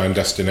sunshine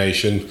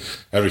destination.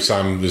 Every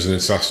time there's an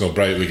international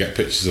break, we get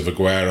pictures of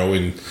Aguero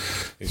in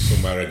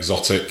somewhere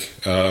exotic.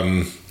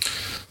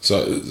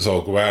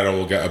 So Aguero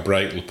will get a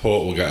break,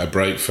 Laporte will get a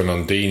break,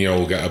 Fernandinho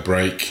will get a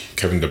break,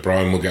 Kevin De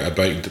Bruyne will get a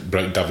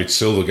break, David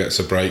Silva gets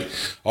a break.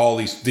 All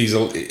these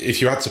are,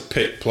 if you had to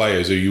pick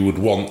players who you would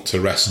want to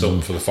rest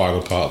up for the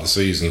final part of the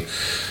season,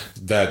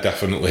 they're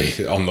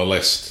definitely on the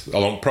list.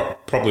 Along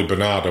probably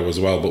Bernardo as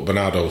well, but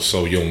Bernardo's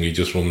so young, he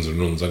just runs and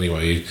runs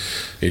anyway.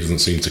 He doesn't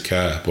seem to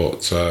care.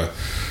 But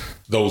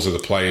those are the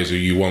players who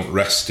you want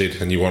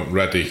rested and you want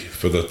ready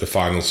for the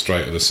final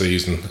straight of the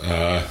season.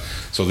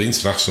 So the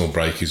international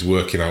break is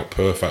working out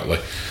perfectly.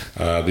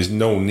 There's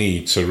no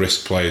need to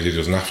risk players he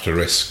doesn't have to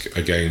risk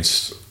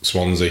against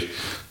Swansea.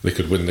 They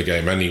could win the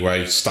game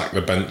anyway, stack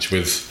the bench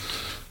with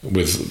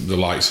the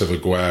likes of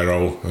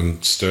Aguero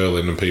and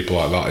Sterling and people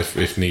like that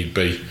if need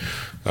be.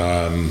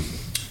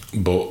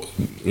 But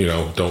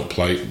don't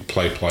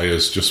play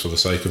players just for the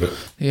sake of it.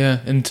 Yeah,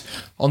 and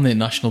on the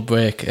international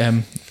break,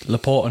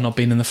 Laporte not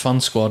being in the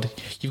France squad,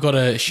 you've got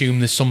to assume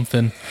there's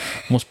something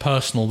almost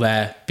personal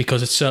there,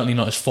 because it's certainly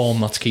not his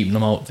form that's keeping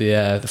him out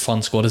the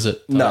France squad, is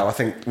it? No, I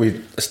think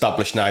we've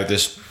established now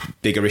there's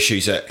bigger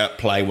issues at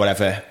play,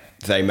 whatever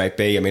they may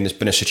be. I mean, there's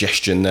been a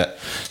suggestion that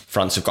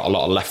France have got a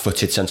lot of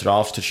left-footed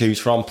centre-halves to choose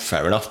from.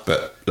 Fair enough,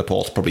 but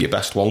Laporte's probably your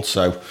best one,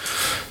 so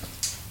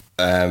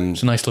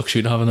It's a nice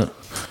luxury to have, isn't it?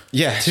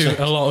 Yeah,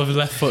 A lot of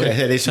left foot. Yeah,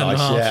 it is nice.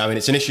 Yeah, I mean,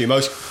 it's an issue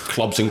most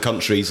clubs and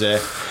countries are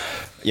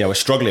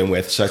struggling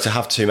with. So to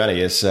have too many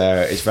is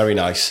very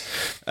nice.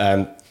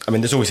 I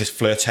mean, there's always this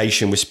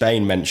flirtation with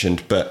Spain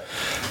mentioned, but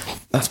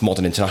that's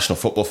modern international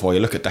football for you.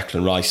 Look at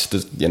Declan Rice.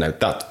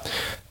 That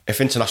if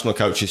international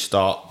coaches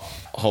start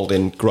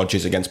holding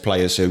grudges against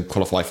players who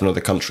qualify for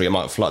another country, it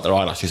might flutter their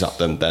eyelashes at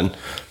them. Then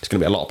there's going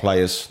to be a lot of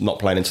players not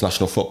playing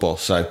international football.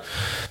 So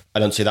I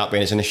don't see that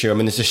being as an issue. I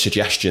mean, there's this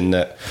suggestion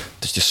that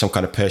there's just some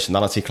kind of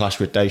personality clash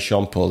with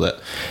Deschamps, or that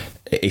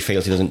he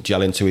feels he doesn't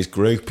gel into his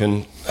group,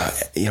 and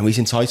he's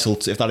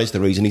entitled to, if that is the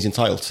reason, he's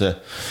entitled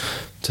to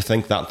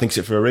think that and thinks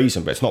it for a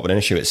reason. But it's not been an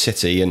issue at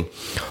City. And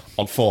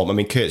on form, I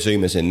mean, Kurt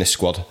Zuma's in this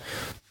squad,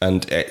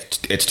 and it's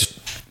just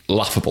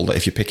laughable that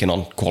if you're picking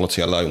on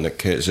quality alone, that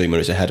Kurt Zouma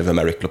is ahead of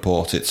Aymeric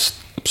Laporte. It's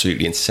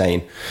absolutely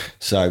insane.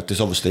 So there's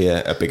obviously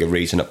a bigger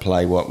reason at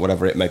play,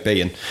 whatever it may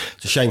be. And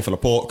it's a shame for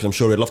Laporte, because I'm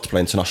sure he'd love to play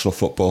international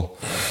football.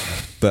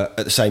 But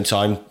at the same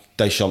time,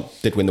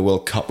 Deschamps did win the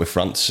World Cup with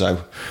France,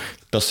 so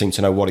does seem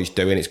to know what he's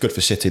doing. It's good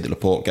for City that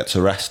Laporte gets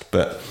a rest,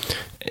 but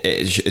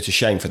it's a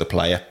shame for the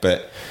player.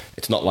 But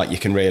it's not like you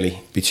can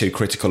really be too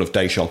critical of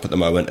Deschamps at the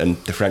moment, and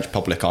the French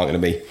public aren't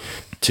going to be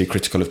too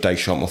critical of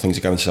Deschamps while things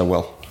are going so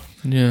well.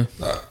 Yeah.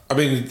 I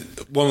mean,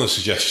 one of the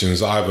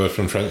suggestions I've heard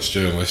from French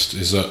journalists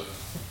is that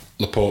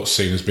Laporte's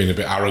seen as being a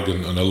bit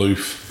arrogant and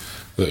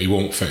aloof, that he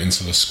won't fit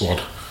into the squad.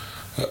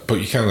 But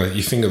you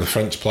think of the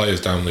French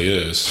players down the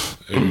years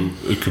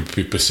who could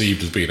be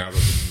perceived as being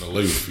arrogant and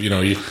aloof.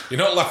 You're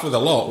not left with a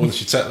lot once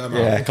you take them out.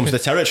 Yeah, it comes to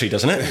the territory,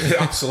 doesn't it?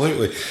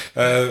 Absolutely.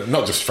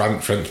 Not just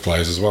French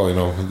players as well.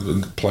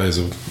 Players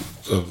of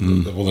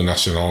other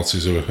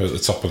nationalities who are at the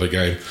top of the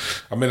game.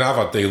 I mean, I've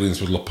had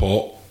dealings with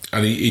Laporte,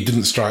 and he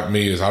didn't strike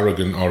me as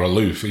arrogant or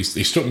aloof.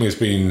 He struck me as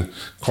being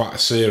quite a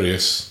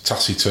serious,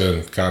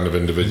 taciturn kind of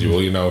individual.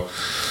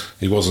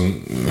 He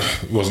wasn't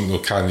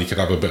the kind you could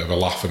have a bit of a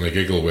laugh and a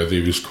giggle with.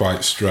 He was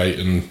quite straight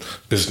and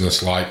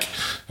businesslike.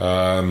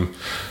 And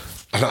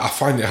I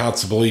find it hard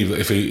to believe that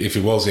if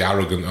he was the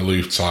arrogant,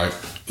 aloof type,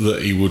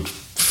 that he would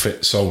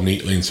fit so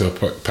neatly into a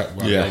Pep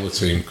Guardiola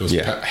team, because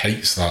Pep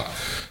hates that.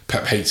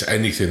 Pep hates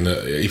anything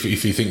that if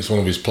he thinks one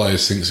of his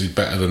players thinks he's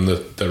better than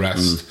the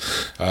rest,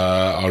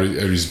 or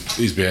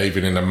he's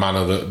behaving in a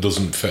manner that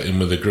doesn't fit in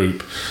with the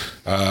group.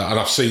 And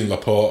I've seen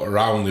Laporte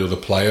around the other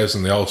players,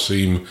 and they all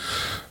seem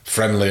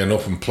friendly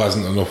enough and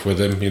pleasant enough with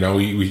him.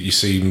 You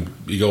see him,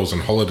 he goes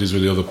on holidays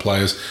with the other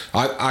players.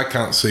 I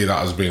can't see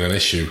that as being an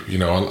issue.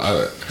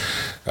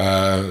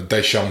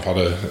 Deschamps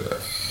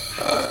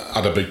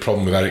had a big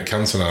problem with Eric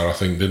Cantona, I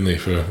think, didn't he,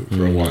 for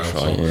a while?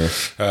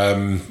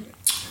 Right,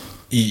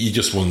 You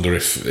just wonder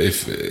if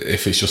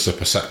it's just a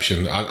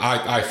perception.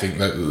 I think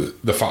that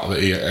the fact that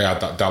he had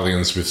that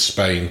dalliance with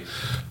Spain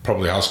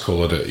probably has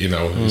coloured it.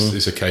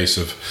 It's a case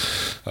of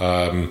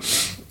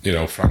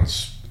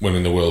France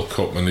winning the World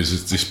Cup, and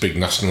there's this big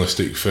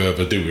nationalistic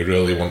fervour. Do we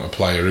really want a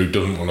player who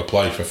doesn't want to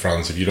play for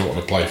France? If you don't want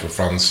to play for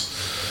France,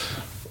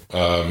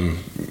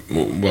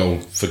 well,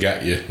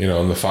 forget you.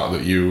 And the fact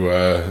that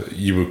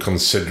you were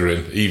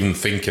considering, even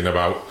thinking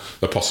about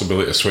the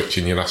possibility of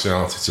switching your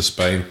nationality to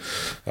Spain,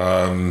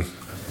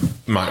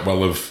 might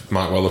well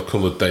have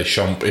coloured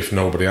Deschamps, if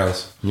nobody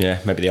else. Yeah,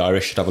 maybe the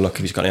Irish should have a look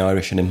if he's got any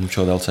Irish in him. I'm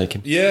sure they'll take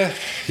him. Yeah.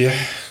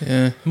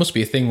 It must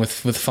be a thing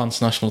with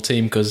France national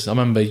team, because I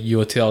remember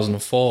Euro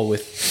 2004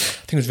 with,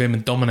 I think it was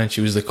Raymond Domenech,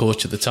 who was the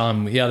coach at the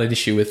time. He had an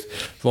issue with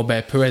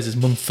Robert Perez's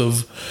month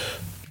of,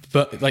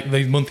 but like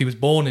the month he was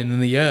born in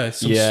the year,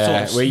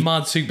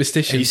 mad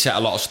superstition. He set a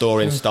lot of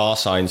store in star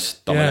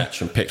signs, Domenech,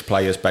 and picked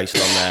players based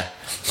on their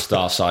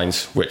star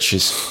signs, which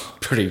is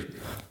pretty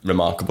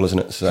remarkable, isn't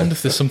it? So, I wonder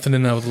if there's something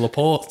in there with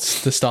Laporte,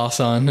 the star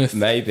sign.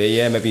 Maybe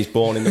he's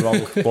born in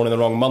the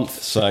wrong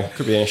month, so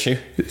could be an issue.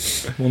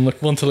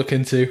 One to look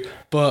into.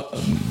 But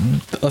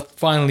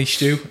finally,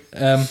 Stu,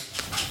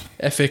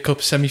 FA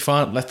Cup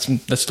semi-final.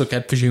 Let's look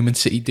ahead. Presuming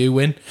City do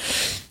win,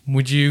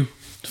 would you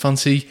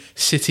fancy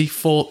City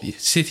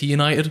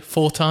United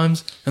 4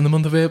 times in the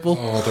month of April?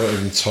 Oh, don't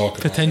even talk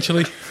about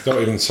potentially.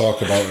 Don't even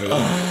talk about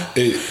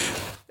it.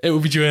 It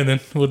would be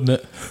draining, wouldn't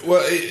it?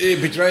 Well,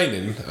 it'd be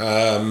draining.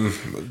 I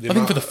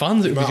think for the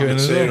fans, it would be draining.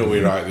 The material we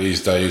write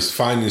these days,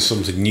 finding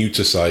something new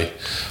to say.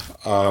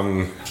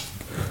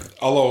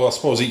 Although I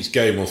suppose each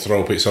game will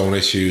throw up its own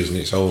issues and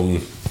its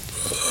own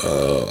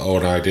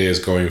ideas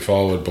going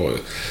forward,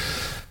 but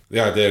the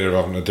idea of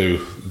having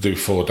to do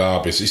 4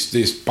 derbies,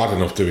 it's bad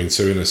enough doing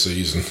 2 in a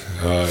season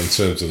in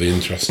terms of the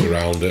interest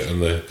around it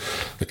and the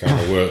kind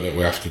of work that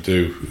we have to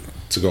do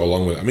to go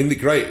along with it. I mean, the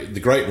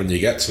great when you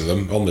get to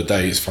them on the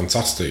day, it's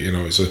fantastic.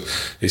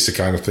 It's the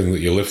kind of thing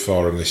that you live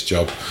for in this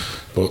job.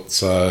 But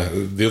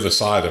the other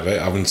side of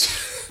it, having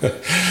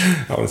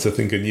to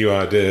think of new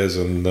ideas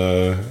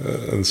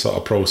and sort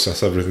of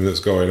process everything that's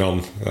going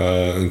on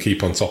and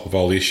keep on top of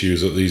all the issues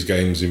that these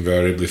games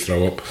invariably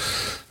throw up.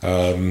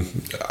 I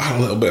had a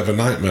little bit of a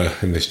nightmare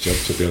in this job,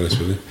 to be honest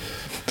with you.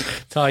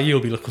 Ty,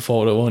 you'll be looking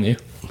forward to it, won't you?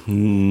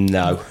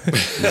 No.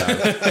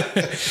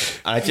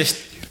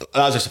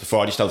 as I said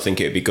before, I just don't think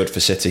it would be good for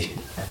City.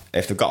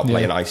 If they've got to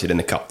play United in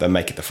the Cup, then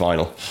make it the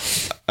final.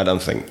 I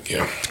don't think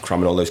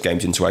cramming all those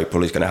games into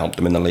April is going to help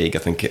them in the league. I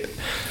think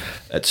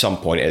at some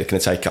point it's going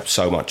to take up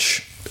so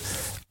much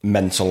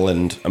mental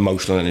and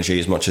emotional energy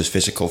as much as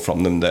physical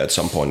from them that at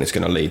some point it's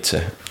going to lead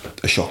to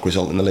a shock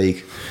result in the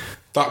league.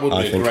 That would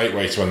be a great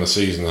way to end the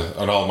season,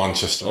 an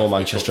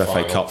all-Manchester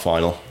FA Cup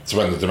final.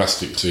 To end the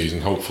domestic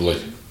season,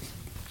 hopefully.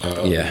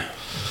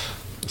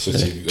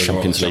 City,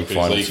 Champions League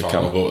final to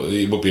come. But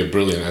it would be a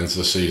brilliant end to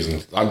the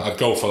season. I'd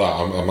go for that.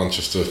 I'm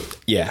Manchester.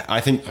 Yeah,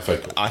 I think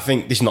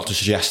this is not to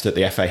suggest that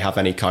the FA have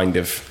any kind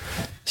of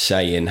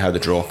say in how the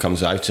draw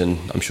comes out,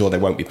 and I'm sure they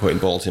won't be putting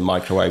balls in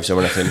microwaves or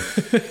anything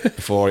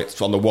before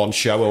it's on the one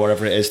show or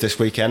whatever it is this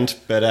weekend.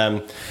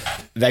 But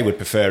they would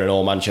prefer an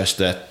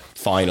all-Manchester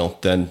final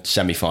than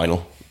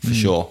semi-final for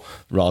sure,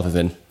 rather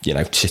than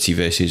City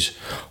versus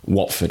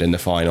Watford in the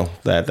final.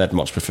 They'd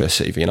much prefer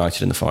City v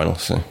United in the final.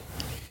 So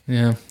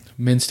yeah.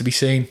 Remains to be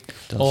seen.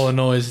 All I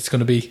know is it's going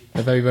to be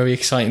a very, very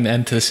exciting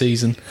end to the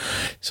season.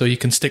 So you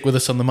can stick with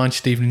us on the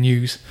Manchester Evening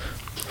News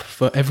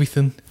for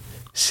everything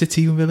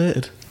City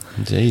related.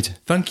 Indeed.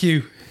 Thank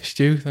you,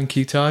 Stu. Thank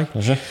you, Ty.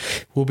 Pleasure.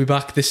 We'll be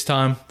back this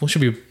time. We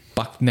should be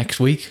back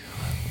next week.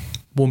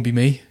 Won't be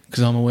me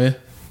because I'm away.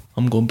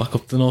 I'm going back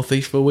up to the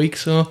northeast for a week,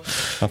 so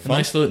a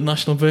nice little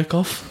national break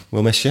off.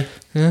 We'll miss you.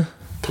 Yeah.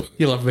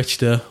 You'll have Rich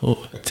there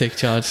take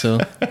charge, so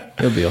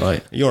he'll be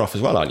alright. You're off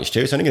as well, aren't you,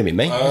 Stu? It's only going to be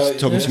me.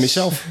 Talking to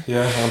myself.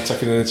 Yeah, I'm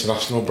taking an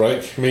international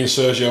break. Me and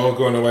Sergio are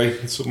going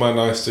away somewhere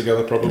nice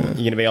together, probably. You're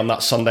going to be on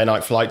that Sunday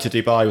night flight to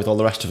Dubai with all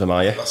the rest of them,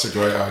 are you? That's a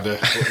great idea.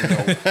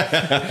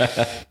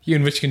 You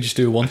and Rich can just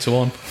do a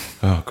one-to-one.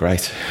 Oh,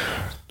 great.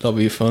 That'll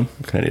be fun.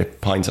 Can I need a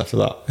pint after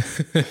that?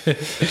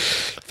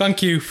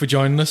 Thank you for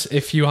joining us.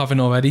 If you haven't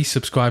already,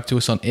 subscribe to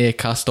us on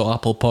Acast or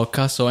Apple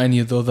Podcasts or any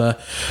of the other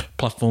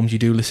platforms you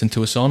do listen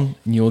to us on,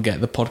 and you'll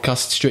get the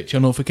podcast straight to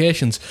your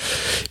notifications.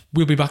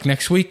 We'll be back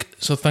next week,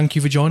 so thank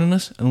you for joining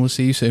us, and we'll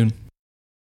see you soon.